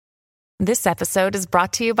This episode is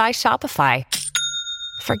brought to you by Shopify.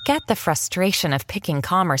 Forget the frustration of picking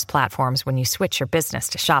commerce platforms when you switch your business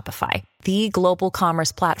to Shopify, the global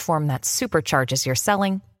commerce platform that supercharges your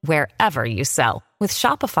selling wherever you sell. With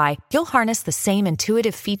Shopify, you'll harness the same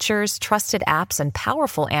intuitive features, trusted apps, and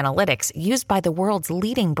powerful analytics used by the world's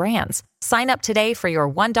leading brands. Sign up today for your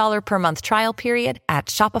 $1 per month trial period at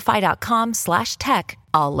shopify.com/tech,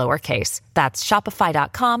 all lowercase. That's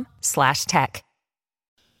shopify.com/tech.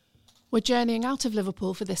 We're journeying out of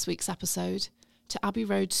Liverpool for this week's episode to Abbey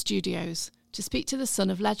Road Studios to speak to the son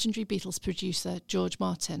of legendary Beatles producer George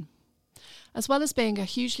Martin. As well as being a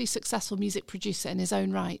hugely successful music producer in his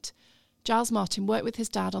own right, Giles Martin worked with his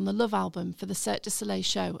dad on the Love album for the Cirque du Soleil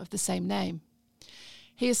show of the same name.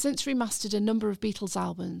 He has since remastered a number of Beatles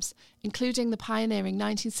albums, including the pioneering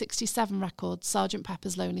 1967 record Sgt.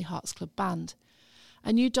 Pepper's Lonely Hearts Club Band.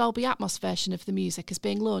 A new Dolby Atmos version of the music is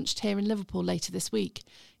being launched here in Liverpool later this week,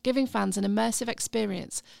 giving fans an immersive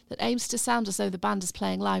experience that aims to sound as though the band is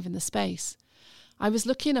playing live in the space. I was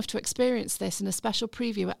lucky enough to experience this in a special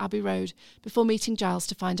preview at Abbey Road before meeting Giles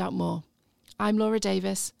to find out more. I'm Laura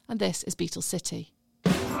Davis, and this is Beatles City.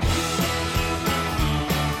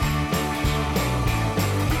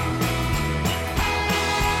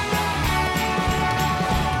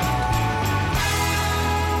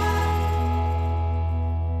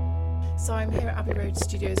 So I'm here at Abbey Road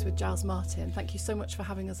Studios with Giles Martin. Thank you so much for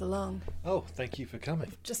having us along. Oh, thank you for coming.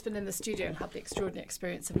 I've just been in the studio and had the extraordinary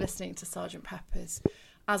experience of listening to Sgt. Pepper's,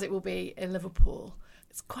 as it will be in Liverpool.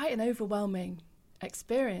 It's quite an overwhelming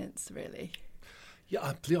experience, really. Yeah,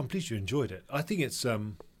 I'm pleased you enjoyed it. I think it's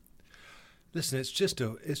listen, it's just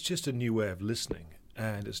a new way of listening,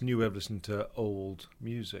 and it's a new way of listening to old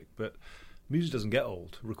music. But music doesn't get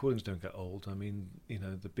old. Recordings don't get old. I mean,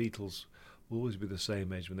 the Beatles will always be the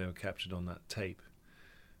same age when they were captured on that tape.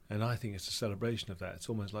 And I think it's a celebration of that. It's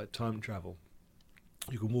almost like time travel.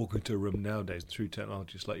 You can walk into a room nowadays through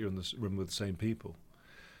technology, it's like you're in this room with the same people.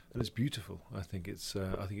 And it's beautiful. I think it's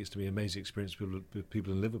to be an amazing experience with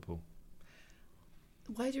people in Liverpool.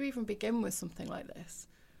 Why do you even begin with something like this?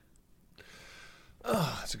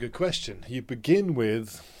 Oh, that's a good question. You begin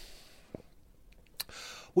with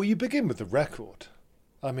the record.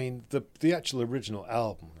 I mean, the actual original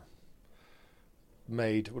album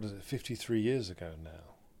made, 53 years ago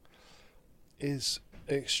now, is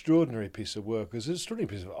an extraordinary piece of work. It's an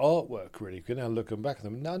extraordinary piece of artwork, really. You can now looking back at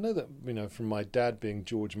them. Now, I know that, from my dad being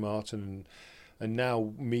George Martin and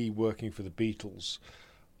now me working for the Beatles,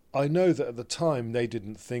 I know that at the time they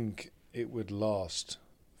didn't think it would last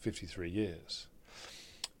 53 years.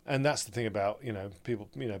 And that's the thing about, people,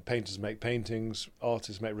 painters make paintings,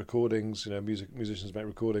 artists make recordings, musicians make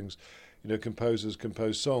recordings, composers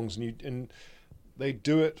compose songs, and they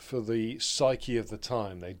do it for the psyche of the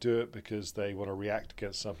time. They do it because they want to react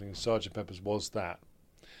against something. Sgt. Pepper's was that.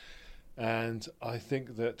 And I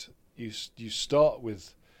think that you start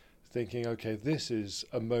with thinking, okay, this is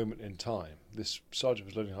a moment in time. This Sgt.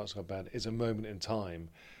 Pepper's Lonely Hearts Club Band is a moment in time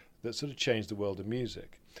that sort of changed the world of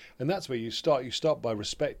music. And that's where you start. You start by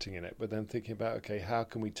respecting in it, but then thinking about, okay, how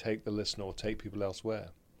can we take the listener or take people elsewhere?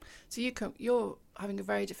 So you're having a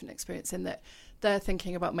very different experience in that they're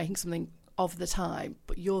thinking about making something of the time,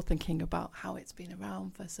 but you're thinking about how it's been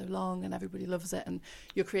around for so long and everybody loves it, and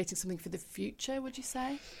you're creating something for the future, would you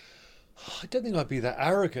say? I don't think I'd be that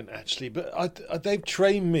arrogant, actually, but they've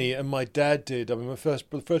trained me, and my dad did. I mean, the first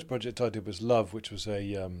project I did was Love, which was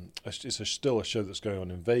still a show that's going on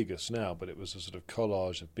in Vegas now, but it was a sort of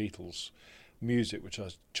collage of Beatles music, which I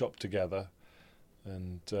chopped together,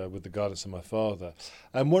 and with the guidance of my father.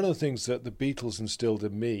 And one of the things that the Beatles instilled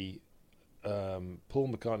in me, Paul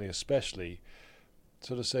McCartney especially,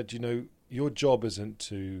 sort of said, your job isn't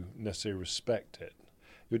to necessarily respect it.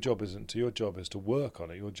 Your job is to work on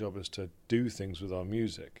it. Your job is to do things with our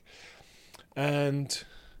music. And,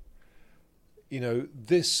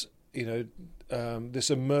 this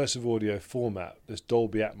immersive audio format, this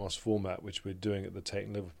Dolby Atmos format, which we're doing at the Tate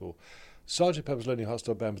in Liverpool, Sgt. Pepper's Lonely Hearts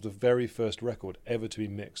Club Band was the very first record ever to be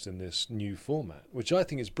mixed in this new format, which I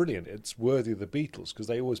think is brilliant. It's worthy of the Beatles because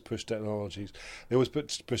they always push technologies. They always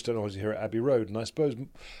push technology here at Abbey Road, and I suppose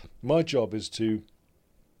my job is to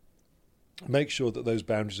make sure that those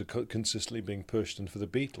boundaries are consistently being pushed. And for the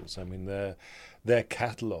Beatles, I mean, their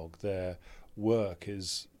catalogue, their work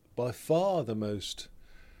is by far the most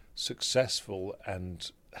successful and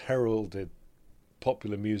heralded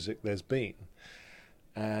popular music there's been.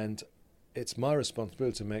 And it's my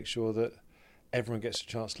responsibility to make sure that everyone gets a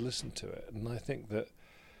chance to listen to it. And I think that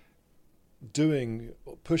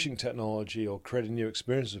pushing technology or creating new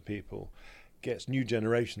experiences for people gets new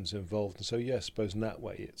generations involved. And so, yes, I suppose in that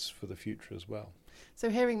way it's for the future as well. So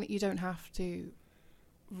hearing that you don't have to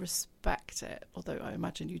respect it, although I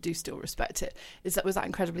imagine you do still respect it, was that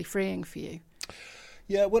incredibly freeing for you?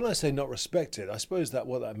 Yeah, when I say not respect it, I suppose that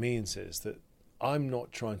what that means is that I'm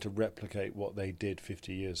not trying to replicate what they did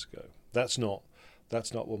 50 years ago. That's not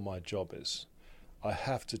what my job is. I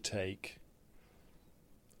have to take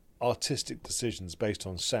artistic decisions based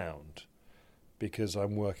on sound because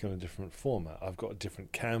I'm working on a different format. I've got a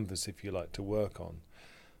different canvas, if you like, to work on.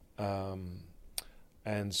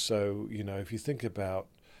 And so, if you think about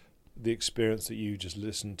the experience that you just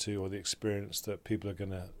listened to or the experience that people are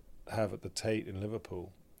going to have at the Tate in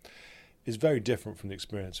Liverpool is very different from the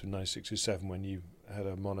experience of 1967 when you had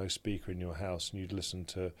a mono speaker in your house and you'd listen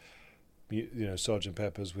to Sgt.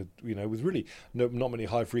 Pepper's with really not many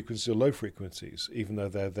high frequencies or low frequencies, even though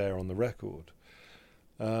they're there on the record.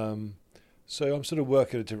 So I'm sort of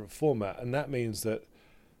working a different format, and that means that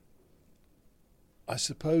I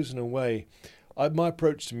suppose in a way my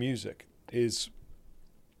approach to music is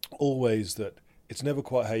always that it's never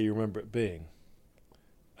quite how you remember it being.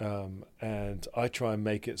 And I try and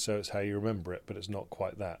make it so it's how you remember it, but it's not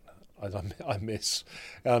quite that. I miss.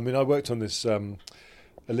 I worked on this.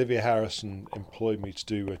 Olivia Harrison employed me to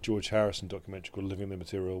do a George Harrison documentary called Living the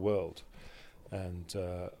Material World. And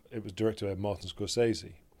it was directed by Martin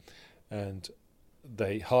Scorsese. And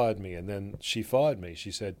they hired me, and then she fired me.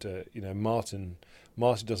 She said, Martin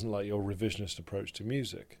doesn't like your revisionist approach to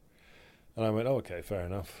music. And I went, oh, okay, fair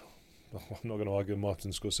enough. I'm not going to argue with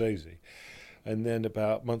Martin Scorsese. And then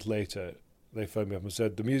about a month later, they phoned me up and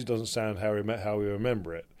said, the music doesn't sound how we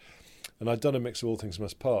remember it. And I'd done a mix of All Things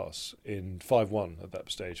Must Pass in 5/1 at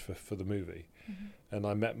that stage for the movie. Mm-hmm. And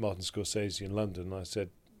I met Martin Scorsese in London, and I said,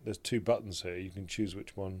 there's 2 buttons here. You can choose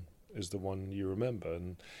which one is the one you remember.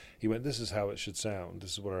 And he went, this is how it should sound.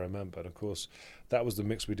 This is what I remember. And, of course, that was the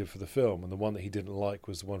mix we did for the film. And the one that he didn't like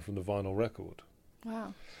was the one from the vinyl record.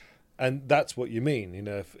 Wow. And that's what you mean.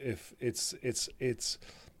 If it's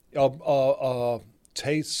our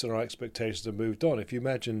tastes and our expectations have moved on. If you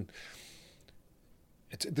imagine,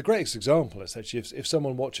 the greatest example is actually if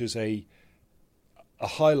someone watches a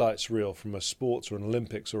highlights reel from a sports or an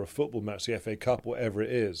Olympics or a football match, the FA Cup, whatever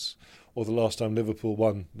it is, or the last time Liverpool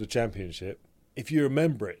won the championship, if you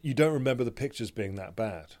remember it, you don't remember the pictures being that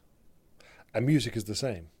bad. And music is the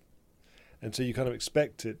same. And so you kind of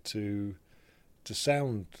expect it to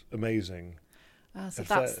sound amazing. So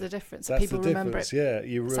that's the difference. So people remember it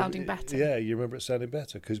sounding better. Yeah, you remember it sounding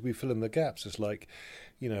better because we fill in the gaps. It's like,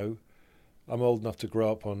 I'm old enough to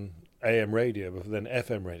grow up on AM radio, but then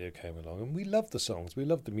FM radio came along, and we loved the songs. We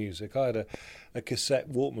loved the music. I had a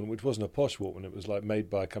cassette Walkman, which wasn't a posh Walkman. It was like made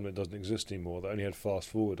by a company that doesn't exist anymore, that only had fast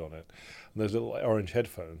forward on it. And those little orange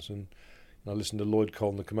headphones. And I listened to Lloyd Cole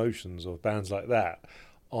and the Commotions or bands like that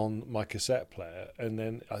on my cassette player, and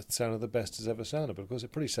then it sounded the best it's ever sounded. But of course,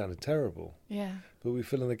 it pretty sounded terrible. Yeah. But we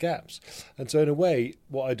fill in the gaps, and so in a way,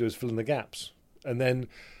 what I do is fill in the gaps, and then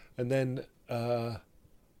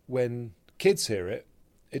when kids hear it,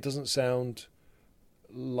 it doesn't sound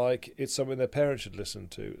like it's something their parents should listen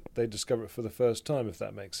to. They discover it for the first time, if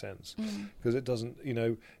that makes sense, because it doesn't.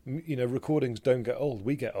 Recordings don't get old.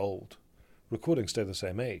 We get old. Recordings stay the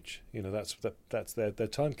same age. That's their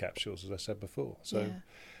time capsules, as I said before. So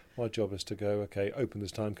my job is to go, okay, open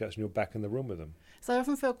this time capsule and you're back in the room with them. So I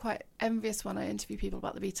often feel quite envious when I interview people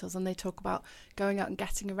about the Beatles and they talk about going out and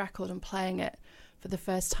getting a record and playing it for the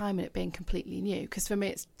first time and it being completely new. Because for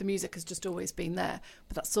me, the music has just always been there,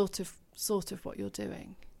 but that's sort of what you're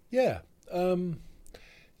doing. Yeah.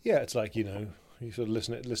 It's like, you sort of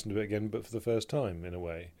listen to it again, but for the first time in a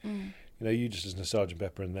way. You just listen to Sgt.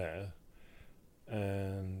 Pepper in there.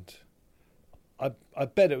 And I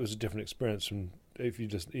bet it was a different experience from if you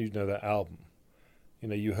know that album.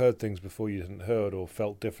 You heard things before you hadn't heard or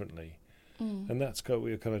felt differently. And that's what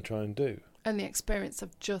you're kind of trying to do. And the experience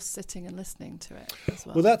of just sitting and listening to it as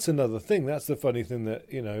well. Well, that's another thing. That's the funny thing that,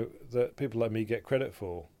 that people like me get credit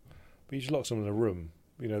for. But you just lock someone in a room.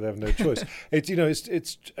 They have no choice.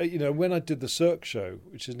 It's when I did the Cirque show,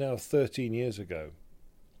 which is now 13 years ago,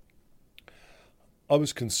 I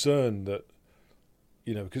was concerned that,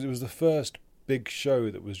 because it was the first big show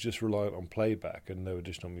that was just reliant on playback and no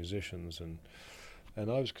additional musicians, and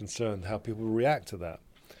I was concerned how people would react to that.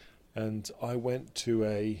 And I went to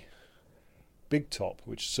a Big Top,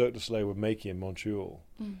 which Cirque du Soleil were making in Montreal,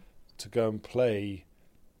 to go and play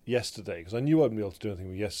Yesterday, because I knew I wouldn't be able to do anything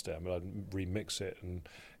with Yesterday. I'd remix it and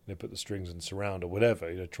put the strings in surround or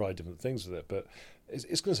whatever, try different things with it. But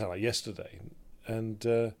it's going to sound like Yesterday. And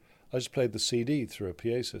I just played the CD through a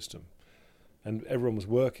PA system. And everyone was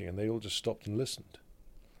working, and they all just stopped and listened.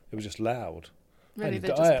 It was just loud. Really, they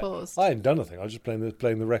just paused. I hadn't done anything. I was just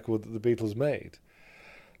playing the record that the Beatles made.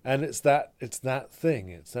 And it's that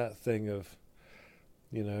thing of,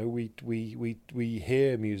 you know, we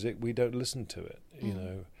hear music, we don't listen to it. You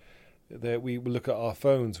know, that we look at our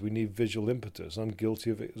phones, we need visual impetus. I'm guilty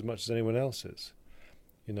of it as much as anyone else is.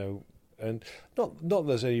 You know, and not that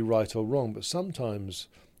there's any right or wrong, but sometimes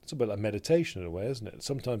it's a bit like meditation in a way, isn't it?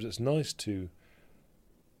 Sometimes it's nice to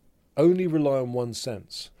only rely on one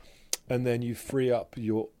sense, and then you free up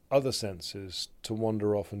your other senses to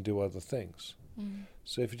wander off and do other things.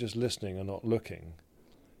 So if you're just listening and not looking,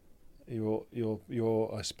 your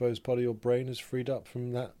I suppose part of your brain is freed up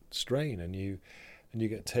from that strain, and you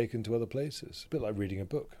get taken to other places. It's a bit like reading a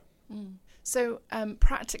book. So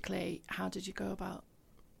practically, how did you go about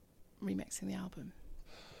remixing the album?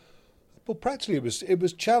 Well, practically it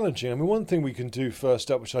was challenging. I mean, one thing we can do first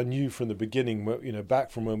up, which I knew from the beginning, you know, back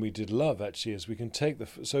from when we did Love, actually, is we can take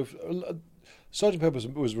Sgt. Pepper's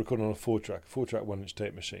was recorded on a 4-track 1-inch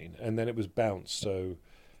tape machine, and then it was bounced. So,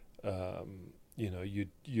 you know,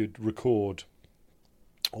 you'd record,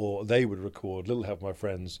 or they would record. Little Help My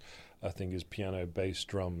Friends, I think, is piano, bass,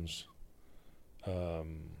 drums,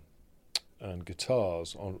 and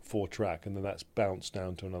guitars on 4-track, and then that's bounced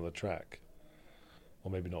down to another track. Or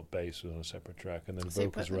maybe not bass, was on a separate track, and then so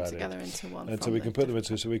vocals were added. Together into one. And so we can put them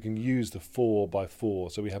into, so we can use the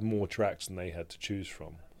 4x4, so we have more tracks than they had to choose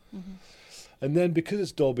from. And then because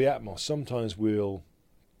it's Dolby Atmos, sometimes the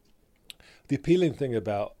appealing thing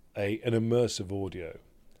about an immersive audio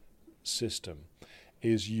system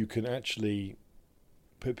is you can actually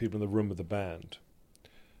put people in the room with the band.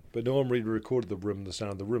 But no one really recorded the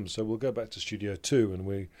sound of the room, so we'll go back to Studio 2 and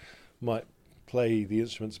we might play the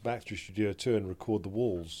instruments back through Studio 2 and record the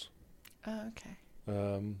walls. Oh, okay.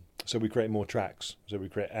 So we create more tracks, so we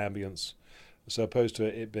create ambience. So opposed to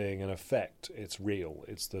it being an effect, it's real.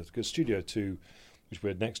 Because Studio 2, which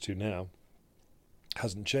we're next to now,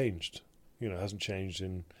 hasn't changed. You know, hasn't changed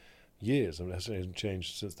in years. I mean, it hasn't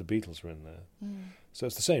changed since the Beatles were in there. So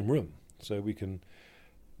it's the same room. So we can,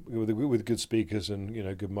 with good speakers and, you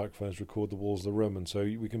know, good microphones, record the walls of the room, and so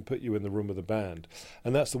we can put you in the room with the band.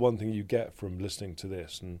 And that's the one thing you get from listening to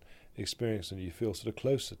this and experiencing it. You feel sort of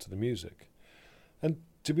closer to the music. And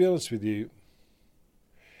to be honest with you,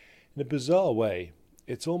 in a bizarre way,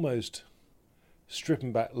 it's almost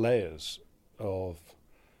stripping back layers of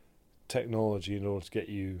technology in order to get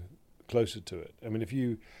you closer to it. I mean, if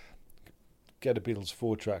you get a Beatles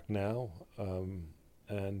 4-track now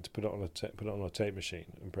and put it on a tape machine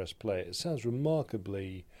and press play, it sounds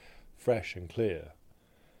remarkably fresh and clear.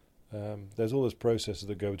 There's all those processes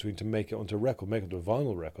that go between to make it onto a record, make it onto a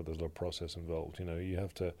vinyl record. There's a lot of process involved. You know, you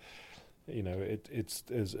have to, you know,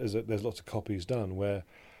 there's lots of copies done where,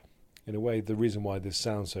 in a way, the reason why this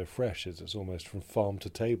sounds so fresh is it's almost from farm to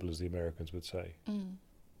table, as the Americans would say. And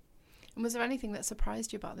was there anything that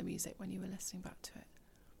surprised you about the music when you were listening back to it?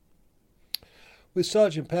 With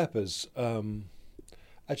Sgt. Pepper's,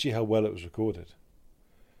 actually how well it was recorded.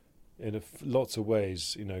 In lots of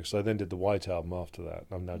ways, you know, because I then did the White Album after that.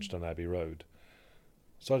 I've now just done Abbey Road.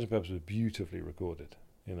 Sgt. Pepper's was beautifully recorded,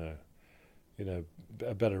 you know,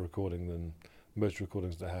 a better recording than most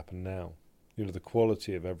recordings that happen now. You know, the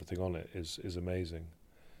quality of everything on it is amazing.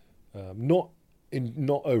 Not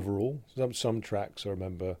overall. Some tracks I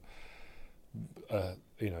remember.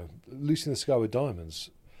 You know, Lucy in the Sky with Diamonds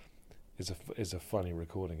is a funny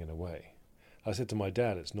recording in a way. I said to my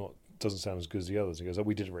dad, doesn't sound as good as the others. He goes, "Oh,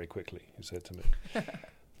 we did it very quickly." He said to me,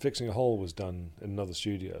 "Fixing a Hole was done in other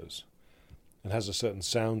studios, and has a certain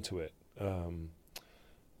sound to it."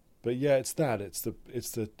 But yeah, it's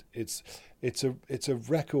a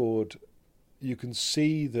record. You can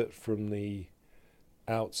see that from the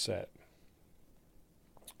outset,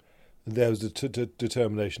 there was a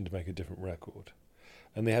determination to make a different record.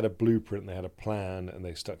 And they had a blueprint, they had a plan, and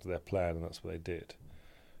they stuck to their plan, and that's what they did.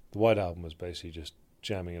 The White Album was basically just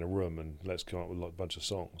jamming in a room and let's come up with a bunch of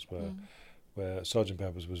songs, where Sgt.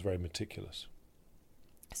 Pepper's was very meticulous.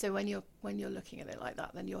 So when you're looking at it like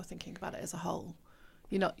that, then you're thinking about it as a whole.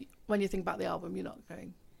 You're not, when you think about the album, you're not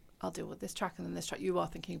going, I'll deal with this track and then this track. You are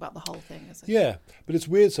thinking about the whole thing. Yeah, but it's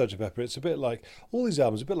weird, Sgt. Pepper. It's a bit like, all these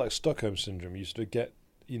albums, a bit like Stockholm Syndrome. You sort of get,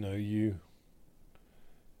 you know,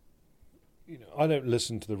 I don't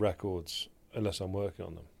listen to the records unless I'm working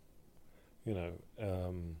on them. You know,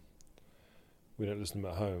 we don't listen to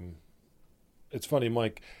them at home. It's funny,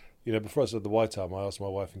 Mike, you know, before I said the White Album, I asked my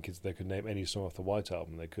wife and kids if they could name any song off the White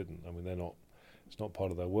Album. They couldn't. I mean, it's not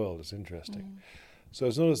part of their world. It's interesting. So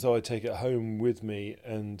it's not as though I take it home with me.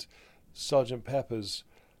 And Sgt. Pepper's,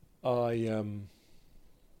 I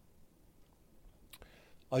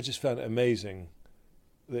just found it amazing.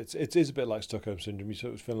 It is a bit like Stockholm Syndrome. You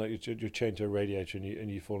sort of feel like you're chained to a radiator and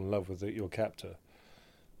you fall in love with your captor.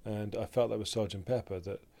 And I felt that with Sergeant Pepper,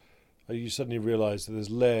 that you suddenly realise that there's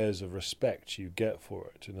layers of respect you get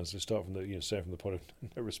for it. And as I start from the, say from the point of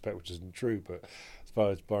no respect, which isn't true, but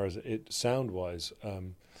as far as it sound-wise,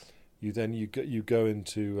 you go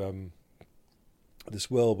into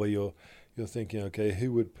this world where you're thinking, okay,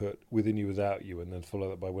 who would put Within You Without You, and then follow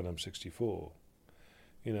that by When I'm 64?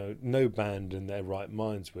 No band in their right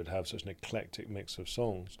minds would have such an eclectic mix of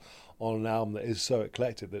songs on an album that is so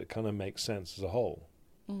eclectic that it kind of makes sense as a whole.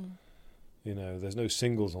 There's no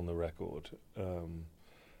singles on the record.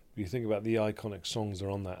 You think about the iconic songs that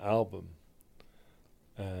are on that album,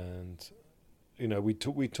 and we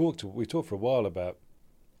talked for a while about,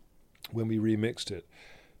 when we remixed it,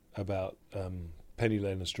 about Penny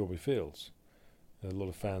Lane and Strawberry Fields. A lot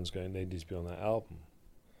of fans going, they need to be on that album.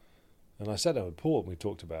 And I sat down with Paul and we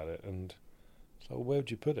talked about it, and it's like, well, where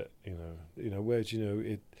would you put it? Where do you know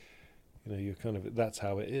it? You're kind of, that's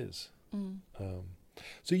how it is.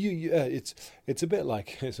 So it's a bit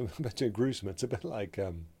like, it's a bit gruesome. It's a bit like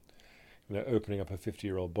opening up a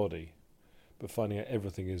 50-year-old body, but finding out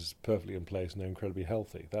everything is perfectly in place and they're incredibly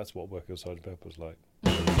healthy. That's what working with Sergeant Pepper was like.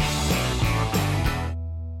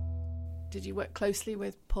 Did you work closely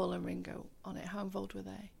with Paul and Ringo on it? How involved were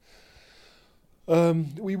they?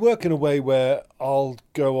 We work in a way where I'll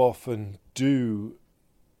go off and do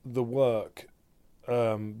the work,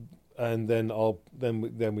 and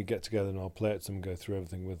then we get together and I'll play it to them and go through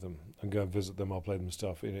everything with them and go and visit them. I'll play them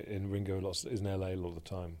stuff in Ringo is in LA a lot of the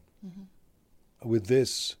time. With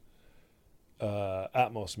this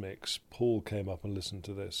Atmos mix, Paul came up and listened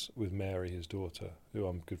to this with Mary, his daughter, who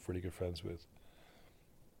I'm really good friends with,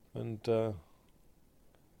 and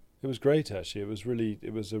it was great. Actually, it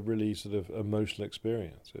was a really sort of emotional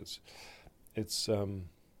experience.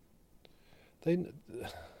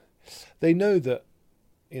 They know that.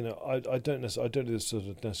 I don't do this sort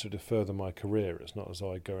of necessarily to further my career. It's not as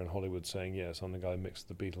though I go in Hollywood saying, yes, I'm the guy who mixed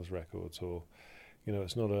the Beatles records, or,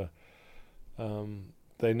 it's not a.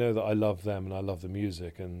 They know that I love them and I love the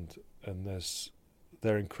music, and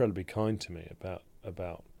they're incredibly kind to me about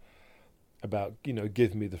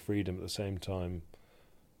giving me the freedom at the same time.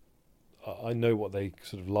 I know what they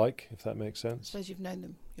sort of like, if that makes sense. I suppose you've known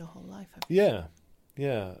them your whole life, haven't you?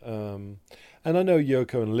 Yeah. And I know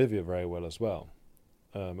Yoko and Olivia very well as well.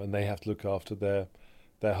 And they have to look after their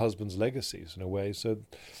husbands' legacies in a way. So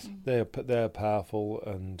they're powerful,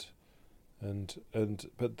 but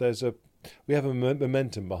we have a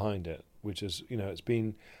momentum behind it, which is, it's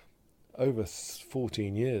been over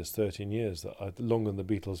 13 years that longer than the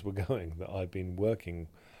Beatles were going, that I've been working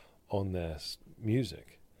on their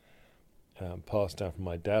music, passed down from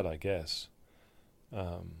my dad, I guess.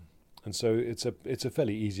 And so it's a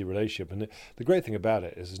fairly easy relationship. And the great thing about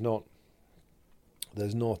it is there's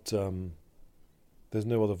no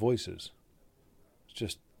other voices.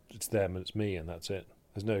 It's them and it's me, and that's it.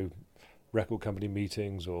 There's no record company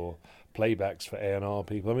meetings or playbacks for A&R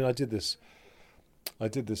people. I mean, I did this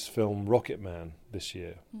film Rocket Man this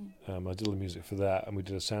year. I did all the music for that, and we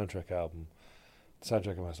did a soundtrack album. The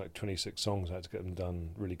soundtrack album has like 26 songs. I had to get them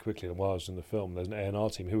done really quickly. And while I was in the film, there's an A&R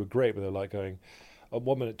team who were great, but they're like going, at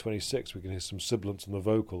 1 minute 26, we can hear some sibilance on the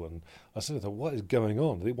vocal. And I suddenly thought, what is going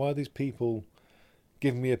on? Why are these people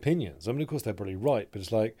giving me opinions? I mean, of course, they're probably right, but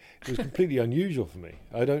it's like, it was completely unusual for me.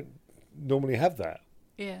 I don't normally have that.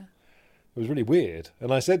 Yeah. It was really weird.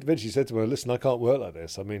 And I eventually said to her, listen, I can't work like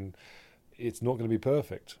this. I mean, it's not going to be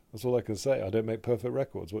perfect. That's all I can say. I don't make perfect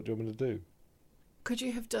records. What do you want me to do? Could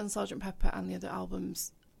you have done Sgt. Pepper and the other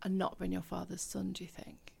albums and not been your father's son, do you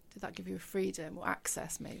think? Did that give you a freedom or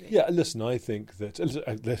access, maybe? Yeah, listen, I think that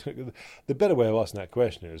the better way of asking that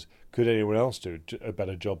question is, could anyone else do a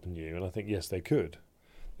better job than you? And I think, yes, they could.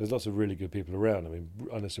 There's lots of really good people around. I mean,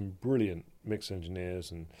 I know some brilliant mix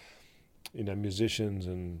engineers and, musicians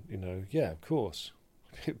and, yeah, of course.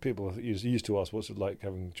 People used to ask, what's it like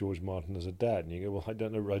having George Martin as a dad? And you go, well, I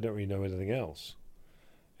don't know. I don't really know anything else.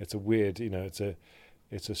 It's a weird,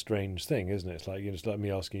 it's a strange thing, isn't it? It's like, it's like me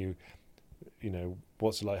asking you,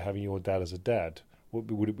 what's it like having your dad as a dad? What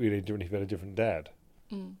would it be different if you had a different dad?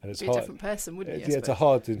 And it's be a different person, wouldn't it? Yeah, it's a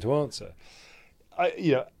hard thing to answer.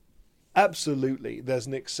 Absolutely, there's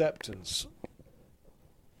an acceptance,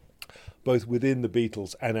 both within the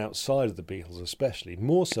Beatles and outside of the Beatles, especially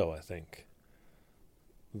more so, I think.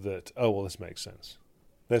 That this makes sense.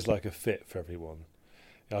 There's like a fit for everyone.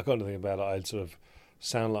 I can't think about it. I'd sort of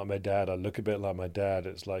sound like my dad. I look a bit like my dad.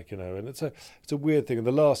 It's like, and it's a weird thing. And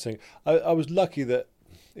the last thing, I was lucky that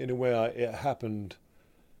in a way it happened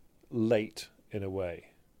late. In a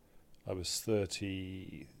way, I was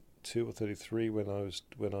 32 or 33 when I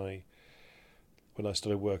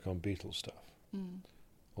started work on Beatles stuff,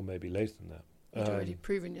 or maybe later than that. You'd already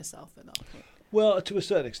proven yourself at that point. Well, to a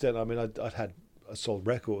certain extent. I mean, I'd sold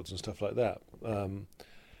records and stuff like that.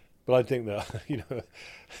 But I think that, I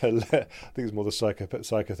think it's more the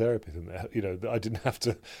psychotherapy than that. I didn't have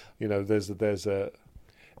to,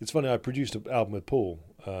 it's funny, I produced an album with Paul,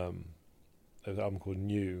 an album called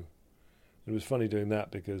New. It was funny doing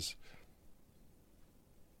that because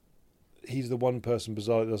he's the one person,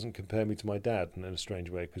 bizarre, that doesn't compare me to my dad in a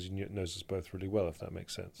strange way, because he knows us both really well, if that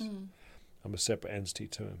makes sense. I'm a separate entity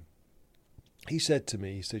to him. He said to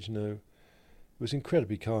me, it was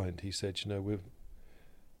incredibly kind. He said,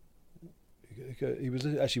 he was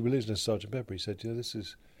actually religious as Sergeant Pepper. He said, this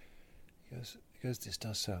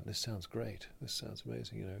sounds great. This sounds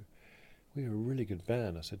amazing. We're a really good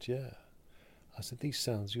band. I said, yeah. I said, these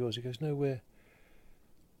sounds yours. He goes, no, we're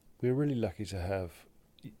really lucky to have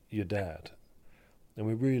your dad, and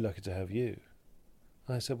we're really lucky to have you.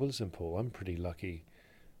 And I said, well, listen, Paul, I'm pretty lucky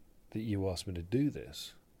that you asked me to do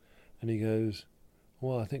this. And he goes,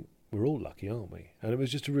 well, I think we're all lucky, aren't we? And it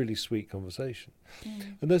was just a really sweet conversation.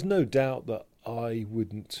 And there's no doubt that they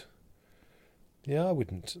wouldn't.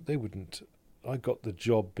 I got the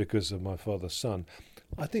job because of my father's son.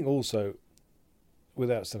 I think also,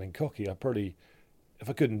 without sounding cocky, if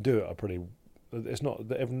I couldn't do it, it's not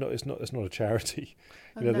a charity.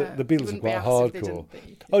 The Beatles are quite hardcore.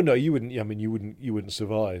 Oh no, you wouldn't. I mean, you wouldn't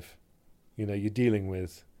survive. You're dealing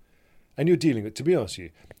with, to be honest with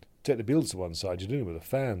you, take the Beatles to one side, you're dealing with the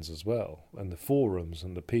fans as well, and the forums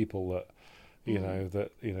and the people that,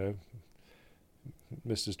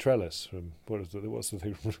 Mrs. Trellis from what's the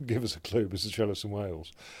thing? Give us a clue. Mrs. Trellis in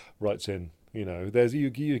Wales writes in. There's you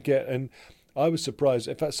get, and I was surprised.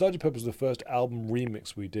 In fact, Sgt. Pepper was the first album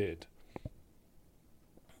remix we did,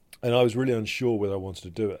 and I was really unsure whether I wanted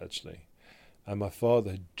to do it actually. And my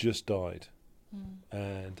father had just died,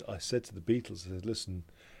 and I said to the Beatles, I said, "Listen,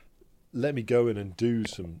 let me go in and do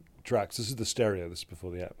some tracks. This is the stereo. This is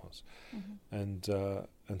before the Atmos,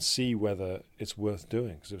 and see whether it's worth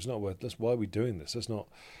doing. Because if it's not worth, why are we doing this? That's not.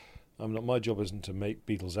 My job isn't to make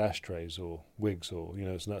Beatles ashtrays or wigs or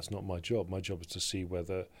that's not my job. My job is to see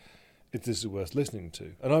whether if this is worth listening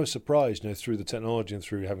to. And I was surprised, through the technology and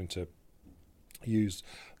through having to use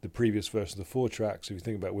the previous version of the 4 tracks. If you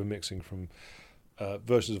think about, we're mixing from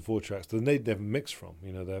versions of 4 tracks that they'd never mixed from.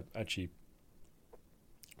 They're actually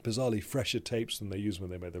bizarrely fresher tapes than they used when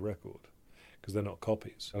they made the record, because they're not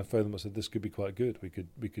copies. And I phoned them and said, this could be quite good. We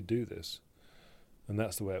could do this. And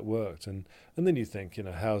that's the way it worked. And then you think,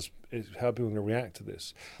 how are people going to react to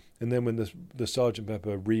this? And then when the Sgt.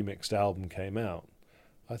 Pepper remixed album came out,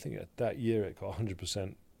 I think that year it got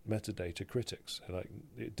 100% metadata critics.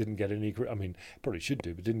 It didn't get any. I mean, it probably should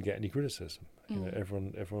do, but didn't get any criticism.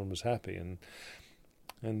 Everyone was happy, and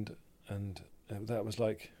that was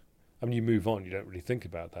like. I mean, you move on. You don't really think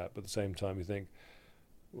about that, but at the same time, you think,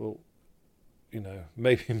 well,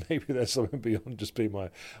 maybe there's something beyond just being my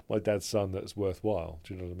dad's son that's worthwhile.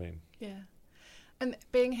 Do you know what I mean? Yeah. And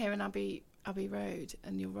being here in Abbey Road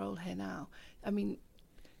and your role here now, I mean,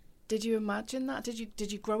 did you imagine that?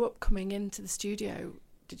 Did you grow up coming into the studio?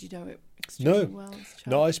 Did you know it extremely well?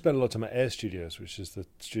 No, I spent a lot of time at Air Studios, which is the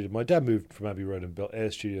studio. My dad moved from Abbey Road and built Air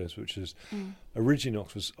Studios, which is originally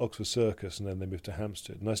Oxford Circus, and then they moved to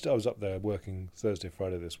Hampstead. And I was up there working Thursday,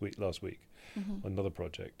 Friday last week, on another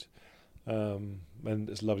project. And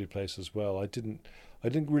it's a lovely place as well. I didn't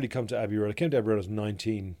really come to Abbey Road. I came to Abbey Road when I was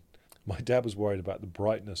 19. My dad was worried about the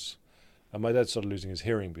brightness, and my dad started losing his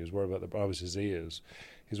hearing because he was worried about his ears.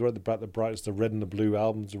 He was worried about the brightness, the Red and the Blue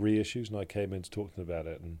albums, the reissues, and I came in to talk to him about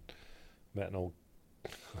it and met an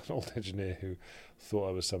old engineer who thought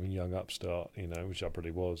I was some young upstart, which I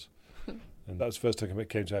probably was. And that was the first time I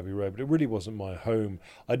came to Abbey Road, but it really wasn't my home.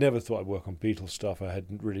 I never thought I'd work on Beatles stuff. I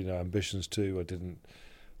had really no ambitions to. I didn't,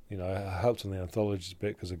 I helped on the anthologies a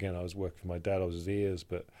bit because, again, I was working for my dad. I was his ears,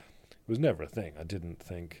 but it was never a thing. I didn't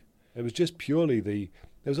think. It was just purely there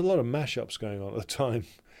was a lot of mashups going on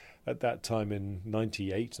at that time in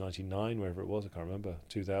 98, 99, wherever it was, I can't remember,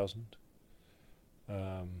 2000. It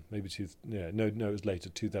was later,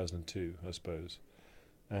 2002, I suppose.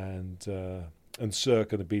 And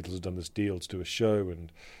Cirque and the Beatles had done this deal to do a show,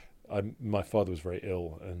 and my father was very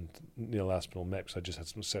ill, and Neil Aspinall met because I just had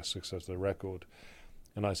some success with the record.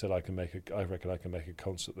 And I said, I reckon I can make a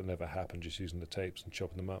concert that never happened just using the tapes and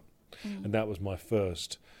chopping them up. And that was my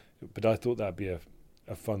first, but I thought that'd be a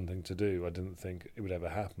fun thing to do. I didn't think it would ever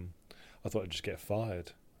happen. I thought I'd just get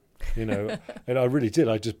fired, and I really did.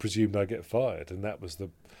 I just presumed I'd get fired, and that was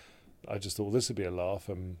I just thought, well, this would be a laugh,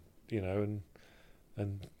 and and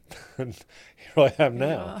here I am now.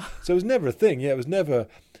 Yeah. So it was never a thing. Yeah, it was never.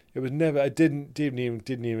 I didn't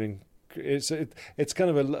even it's kind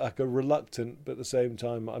of like a reluctant, but at the same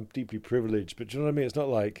time I'm deeply privileged. But do you know what I mean? It's not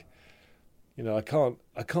like, I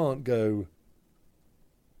can't go.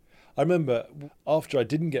 I remember after I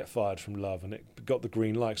didn't get fired from Love and it got the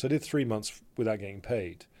green light, so I did 3 months without getting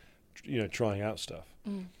paid, trying out stuff.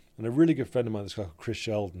 And a really good friend of mine, this guy called Chris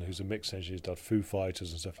Sheldon, who's a mix engineer, who's done Foo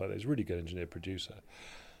Fighters and stuff like that. He's a really good engineer, producer.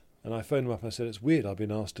 And I phoned him up and I said, it's weird, I've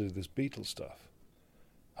been asked to do this Beatles stuff.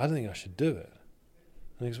 I don't think I should do it.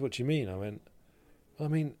 And he goes, what do you mean? I went,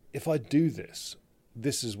 if I do this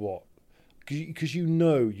is what... Because you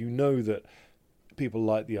know that people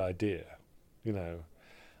like the idea, And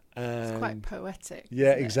it's quite poetic.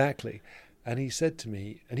 Yeah, exactly. And he said to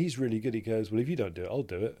me, and he's really good, he goes, well, if you don't do it, I'll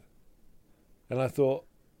do it. And I thought,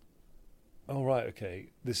 oh, right,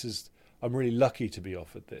 okay, I'm really lucky to be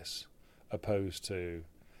offered this, opposed to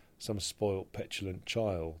some spoilt, petulant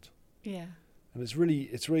child. Yeah. And it's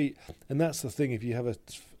really, and that's the thing, if you have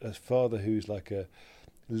a father who's like a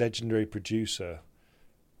legendary producer,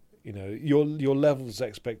 your levels of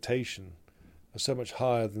expectation are so much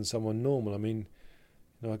higher than someone normal. I mean,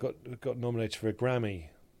 I got nominated for a Grammy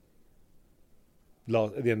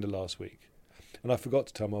at the end of last week, and I forgot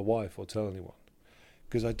to tell my wife or tell anyone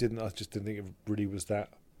because I just didn't think it really was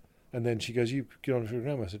that. And then she goes, "You get on for a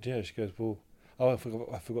Grammy?" I said, "Yeah." She goes, "Well, I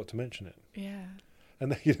forgot to mention it." Yeah.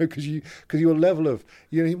 And then, because your level of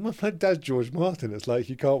my dad's George Martin. It's like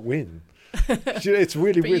you can't win. It's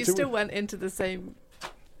really but weird. You still went into the same.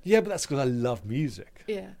 Yeah, but that's because I love music.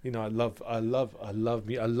 Yeah. I love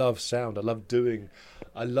sound. I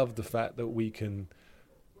love the fact that we can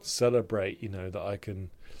celebrate. That I can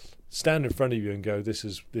stand in front of you and go, this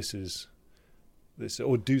is,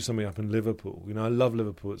 or do something up in Liverpool. I love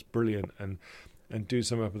Liverpool. It's brilliant, and do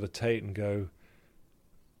something up at the Tate and go.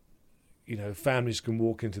 Families can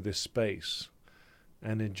walk into this space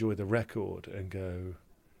and enjoy the record and go,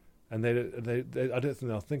 and I don't think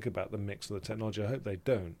they'll think about the mix or the technology. I hope they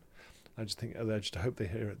don't. I just hope they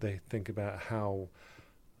hear it. They think about how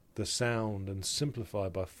the sound, and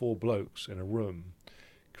simplified by 4 blokes in a room,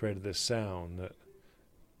 created this sound that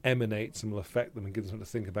emanates and will affect them and give them something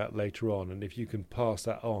to think about later on. And if you can pass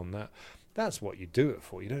that on, that's what you do it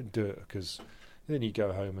for. You don't do it because then you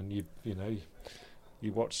go home and you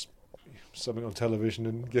watch something on television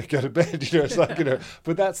and go to bed. It's like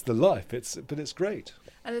but that's the life. But it's great.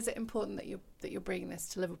 And is it important that you're bringing this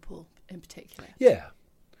to Liverpool in particular? Yeah,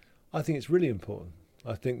 I think it's really important.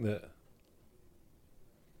 I think that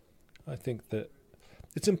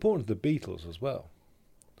it's important to the Beatles as well.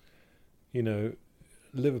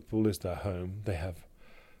 Liverpool is their home. They have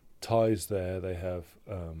ties there. They have,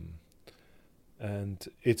 and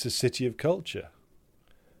it's a city of culture.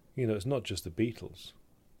 It's not just the Beatles,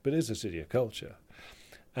 but it is a city of culture,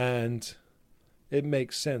 and it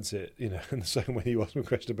makes sense. In the same way you asked me a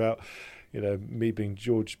question about, me being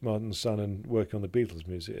George Martin's son and working on the Beatles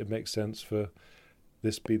music, it makes sense for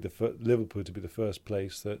this be Liverpool to be the first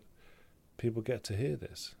place that people get to hear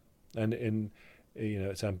this. And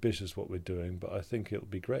it's ambitious what we're doing, but I think it'll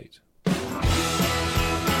be great.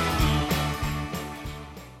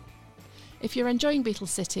 If you're enjoying Beatles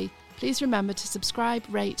City, please remember to subscribe,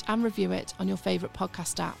 rate and review it on your favourite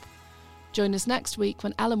podcast app. Join us next week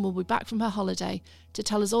when Ellen will be back from her holiday to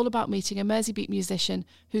tell us all about meeting a Merseybeat musician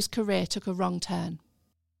whose career took a wrong turn.